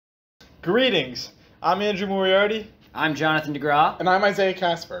Greetings, I'm Andrew Moriarty. I'm Jonathan DeGraw. And I'm Isaiah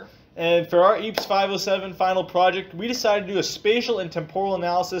Kasper. And for our EAPS 507 final project, we decided to do a spatial and temporal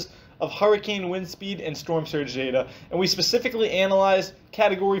analysis of hurricane wind speed and storm surge data. And we specifically analyzed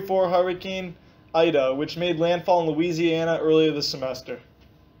Category 4 Hurricane Ida, which made landfall in Louisiana earlier this semester.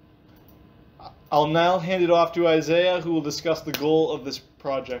 I'll now hand it off to Isaiah, who will discuss the goal of this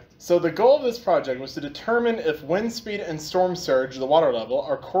project. So the goal of this project was to determine if wind speed and storm surge, the water level,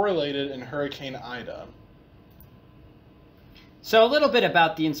 are correlated in Hurricane Ida. So a little bit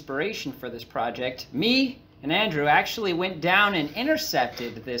about the inspiration for this project. Me and Andrew actually went down and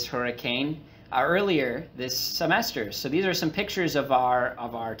intercepted this hurricane earlier this semester. So these are some pictures of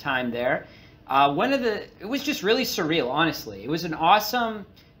our time there. It was just really surreal, honestly. It was an awesome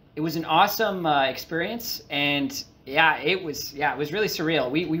experience, and it was really surreal.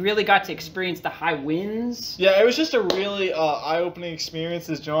 We really got to experience the high winds. Yeah, it was just a really eye-opening experience,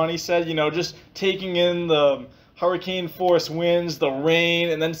 as Johnny said. You know, just taking in the hurricane force winds, the rain,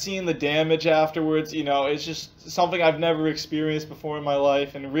 and then seeing the damage afterwards. You know, it's just something I've never experienced before in my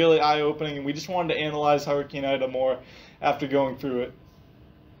life, and really eye-opening. And we just wanted to analyze Hurricane Ida more after going through it.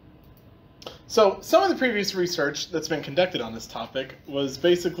 So some of the previous research that's been conducted on this topic was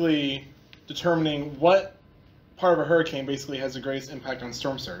basically determining what part of a hurricane basically has the greatest impact on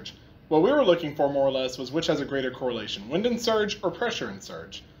storm surge. What we were looking for more or less was which has a greater correlation, wind and surge or pressure and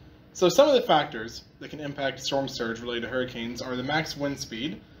surge. So some of the factors that can impact storm surge related to hurricanes are the max wind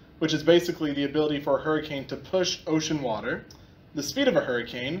speed, which is basically the ability for a hurricane to push ocean water, the speed of a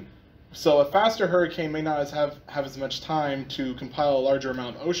hurricane. So a faster hurricane may not have as much time to compile a larger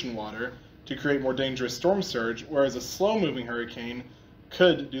amount of ocean water to create more dangerous storm surge, whereas a slow-moving hurricane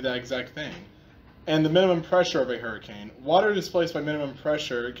could do that exact thing. And the minimum pressure of a hurricane. Water displaced by minimum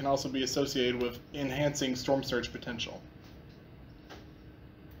pressure can also be associated with enhancing storm surge potential.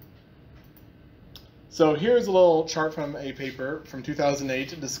 So here's a little chart from a paper from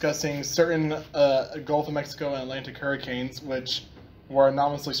 2008 discussing certain Gulf of Mexico and Atlantic hurricanes which were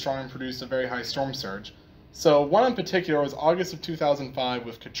anomalously strong and produced a very high storm surge. So one in particular was August of 2005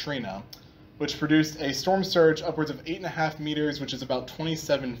 with Katrina, which produced a storm surge upwards of 8.5 meters, which is about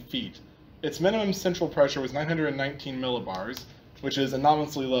 27 feet. Its minimum central pressure was 919 millibars, which is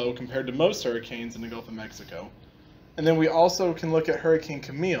anomalously low compared to most hurricanes in the Gulf of Mexico. And then we also can look at Hurricane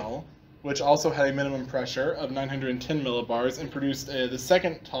Camille, which also had a minimum pressure of 910 millibars and produced the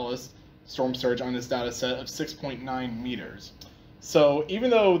second tallest storm surge on this data set of 6.9 meters. So even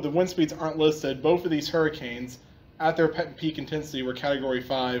though the wind speeds aren't listed, both of these hurricanes at their peak intensity were Category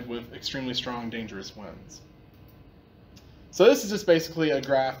 5 with extremely strong, dangerous winds. So this is just basically a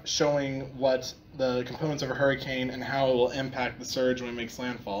graph showing what the components of a hurricane and how it will impact the surge when it makes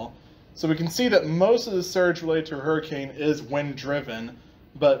landfall. So we can see that most of the surge related to a hurricane is wind-driven,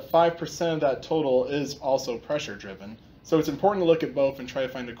 but 5% of that total is also pressure-driven. So it's important to look at both and try to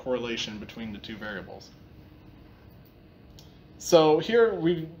find a correlation between the two variables. So here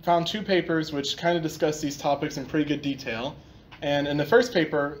we found two papers which kind of discuss these topics in pretty good detail. And in the first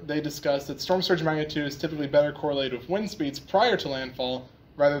paper, they discussed that storm surge magnitude is typically better correlated with wind speeds prior to landfall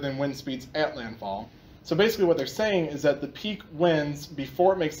rather than wind speeds at landfall. So basically what they're saying is that the peak winds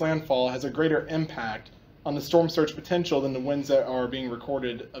before it makes landfall has a greater impact on the storm surge potential than the winds that are being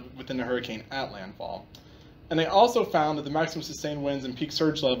recorded within the hurricane at landfall. And they also found that the maximum sustained winds and peak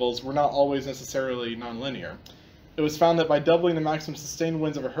surge levels were not always necessarily nonlinear. It was found that by doubling the maximum sustained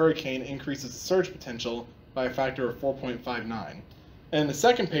winds of a hurricane increases the surge potential by a factor of 4.59. And in the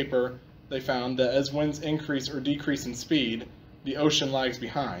second paper, they found that as winds increase or decrease in speed, the ocean lags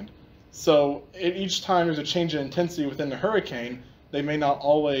behind. So each time there's a change in intensity within the hurricane, they may not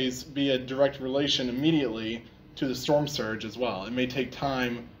always be a direct relation immediately to the storm surge as well. It may take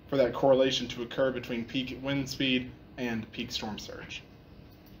time for that correlation to occur between peak wind speed and peak storm surge.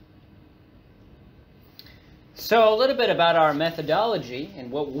 So a little bit about our methodology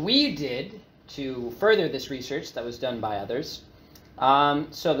and what we did to further this research that was done by others.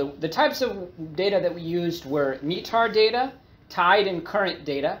 So the types of data that we used were METAR data, tide and current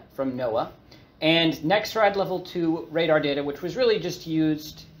data from NOAA, and next ride level 2 radar data, which was really just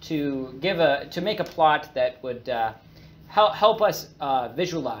used to make a plot that would help us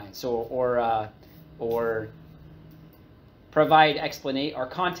visualize or provide explanation or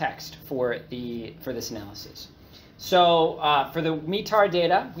context for this analysis. So for the METAR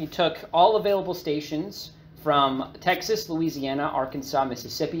data, we took all available stations from Texas, Louisiana, Arkansas,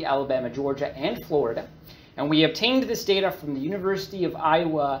 Mississippi, Alabama, Georgia, and Florida. And we obtained this data from the University of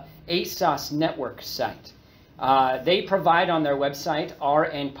Iowa ASOS network site. They provide on their website R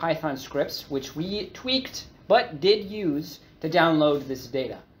and Python scripts, which we tweaked but did use to download this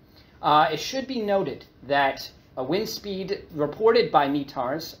data. It should be noted that a wind speed reported by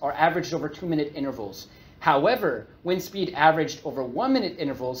METARs are averaged over 2-minute intervals. However, wind speed averaged over 1-minute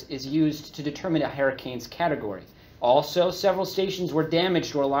intervals is used to determine a hurricane's category. Also, several stations were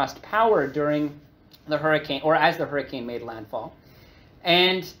damaged or lost power during the hurricane, or as the hurricane made landfall.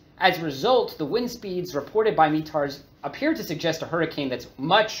 And as a result, the wind speeds reported by METARs appear to suggest a hurricane that's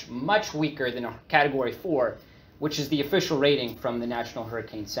much, much weaker than a Category 4, which is the official rating from the National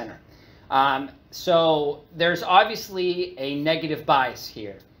Hurricane Center. So there's obviously a negative bias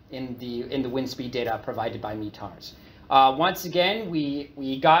here in the wind speed data provided by METARs. Once again,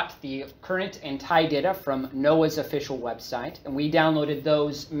 we got the current and tie data from NOAA's official website, and we downloaded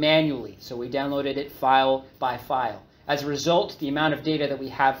those manually. So we downloaded it file by file. As a result, the amount of data that we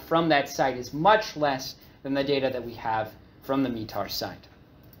have from that site is much less than the data that we have from the METAR site.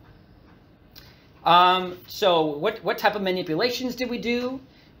 So what type of manipulations did we do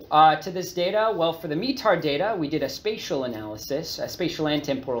to this data? Well, for the METAR data, we did a spatial analysis, a spatial and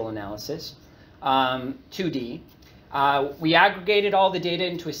temporal analysis, 2D. We aggregated all the data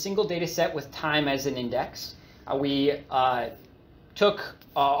into a single data set with time as an index. We took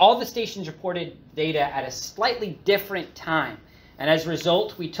all the stations reported data at a slightly different time. And as a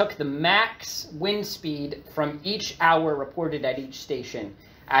result, we took the max wind speed from each hour reported at each station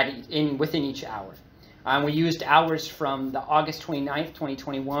within each hour. We used hours from the August 29th,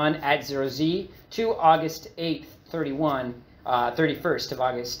 2021 at 0Z to August 8th, 31st of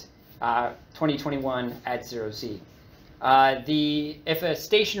August 2021 at 0Z. If a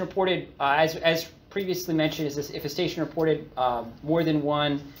station reported, as previously mentioned, if a station reported more than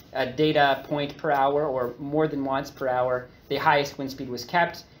one data point per hour or more than once per hour, the highest wind speed was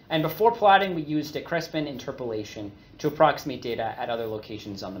kept. And before plotting, we used a Crespin interpolation to approximate data at other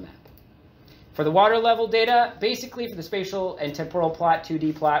locations on the map. For the water level data, basically for the spatial and temporal plot,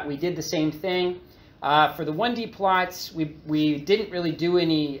 2D plot, we did the same thing. For the 1D plots, we didn't really do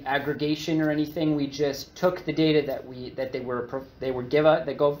any aggregation or anything. We just took the data that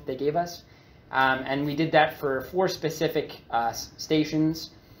they gave us, and we did that for 4 specific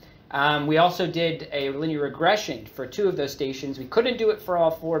stations. We also did a linear regression for 2 of those stations. We couldn't do it for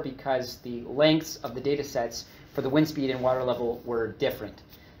all 4 because the lengths of the data sets for the wind speed and water level were different.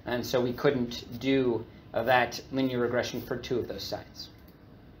 And so we couldn't do that linear regression for 2 of those sites.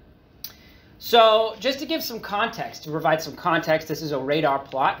 So just to give some context, to provide some context, this is a radar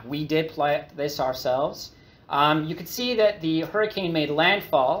plot. We did plot this ourselves. You can see that the hurricane made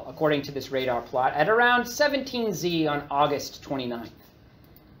landfall, according to this radar plot, at around 17Z on August 29th.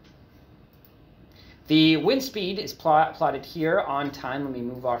 The wind speed is plotted here on time. Let me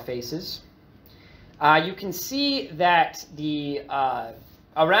move our faces. You can see that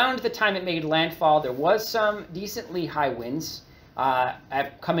around the time it made landfall, there was some decently high winds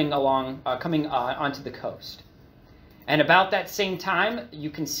coming onto the coast. And about that same time, you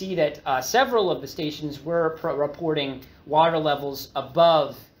can see that several of the stations were reporting water levels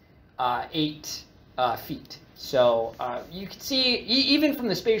above 8 feet. So you can see, even from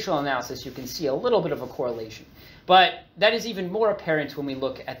the spatial analysis, you can see a little bit of a correlation. But that is even more apparent when we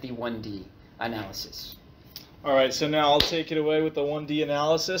look at the 1D analysis. All right, so now I'll take it away with the 1D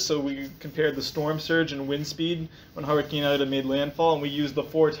analysis. So we compared the storm surge and wind speed when Hurricane Ida made landfall, and we used the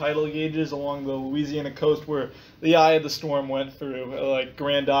 4 tidal gauges along the Louisiana coast where the eye of the storm went through, like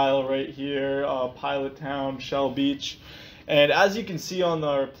Grand Isle right here, Pilot Town, Shell Beach. And as you can see on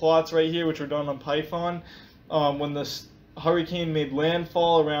our plots right here, which were done on Python, when the hurricane made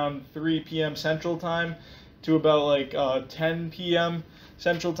landfall around 3 p.m. Central Time to about like 10 p.m.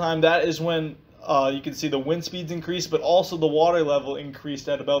 Central Time, that is when you can see the wind speeds increased, but also the water level increased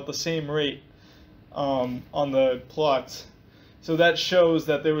at about the same rate on the plots. So that shows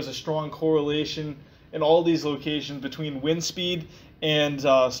that there was a strong correlation in all these locations between wind speed and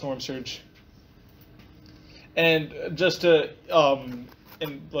storm surge. And just to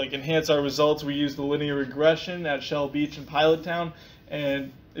enhance our results, we used the linear regression at Shell Beach and Pilot Town,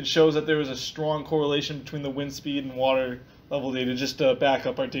 and it shows that there was a strong correlation between the wind speed and water level data, just to back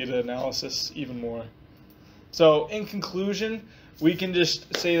up our data analysis even more. So in conclusion, we can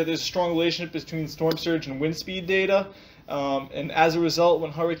just say that there's a strong relationship between storm surge and wind speed data. And as a result,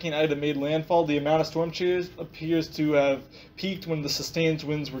 when Hurricane Ida made landfall, the amount of storm surge appears to have peaked when the sustained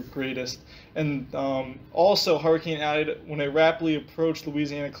winds were greatest. And also, Hurricane Ida, when it rapidly approached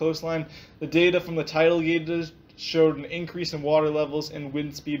Louisiana coastline, the data from the tidal gauges showed an increase in water levels and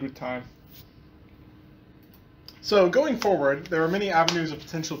wind speed with time. So going forward, there are many avenues of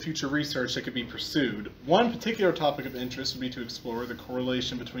potential future research that could be pursued. One particular topic of interest would be to explore the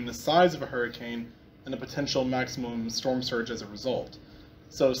correlation between the size of a hurricane and the potential maximum storm surge as a result.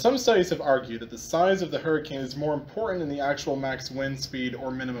 So some studies have argued that the size of the hurricane is more important than the actual max wind speed or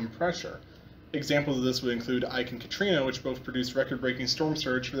minimum pressure. Examples of this would include Ike and Katrina, which both produced record-breaking storm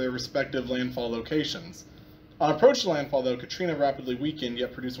surge for their respective landfall locations. On approach to landfall, though, Katrina rapidly weakened,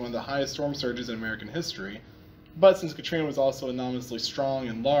 yet produced one of the highest storm surges in American history. But since Katrina was also anomalously strong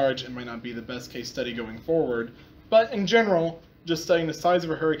and large, it might not be the best case study going forward. But in general, just studying the size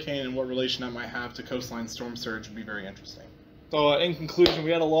of a hurricane and what relation that might have to coastline storm surge would be very interesting. So in conclusion,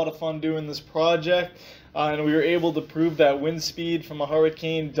 we had a lot of fun doing this project, and we were able to prove that wind speed from a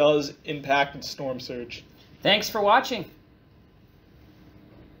hurricane does impact its storm surge. Thanks for watching.